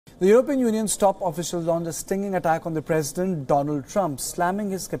The European Union's top officials launched a stinging attack on the President Donald Trump, slamming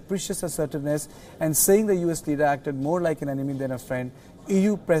his capricious assertiveness and saying the US leader acted more like an enemy than a friend.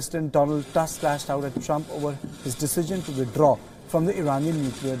 EU President Donald Tusk lashed out at Trump over his decision to withdraw from the Iranian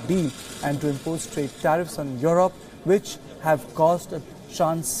nuclear deal and to impose trade tariffs on Europe, which have caused a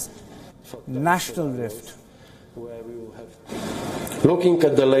transnational rift. Looking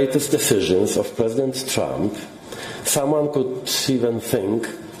at the latest decisions of President Trump, someone could even think,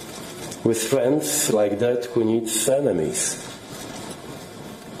 with friends like that, who needs enemies?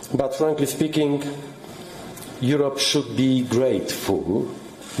 But frankly speaking, Europe should be grateful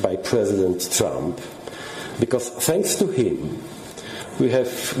by President Trump, because thanks to him, we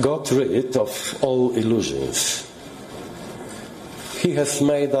have got rid of all illusions. He has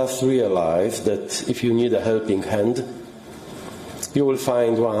made us realize that if you need a helping hand, you will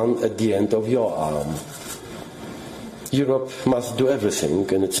find one at the end of your arm. Europe must do everything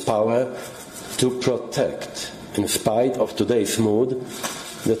in its power to protect, in spite of today's mood,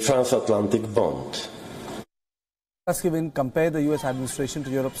 the transatlantic bond. Tusk even compared the US administration to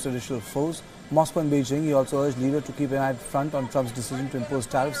Europe's traditional foes, Moscow and Beijing. He also urged leaders to keep an eye front on Trump's decision to impose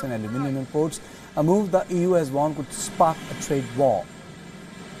tariffs on aluminium imports, a move the EU has warned could spark a trade war.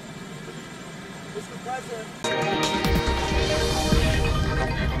 Mr. President.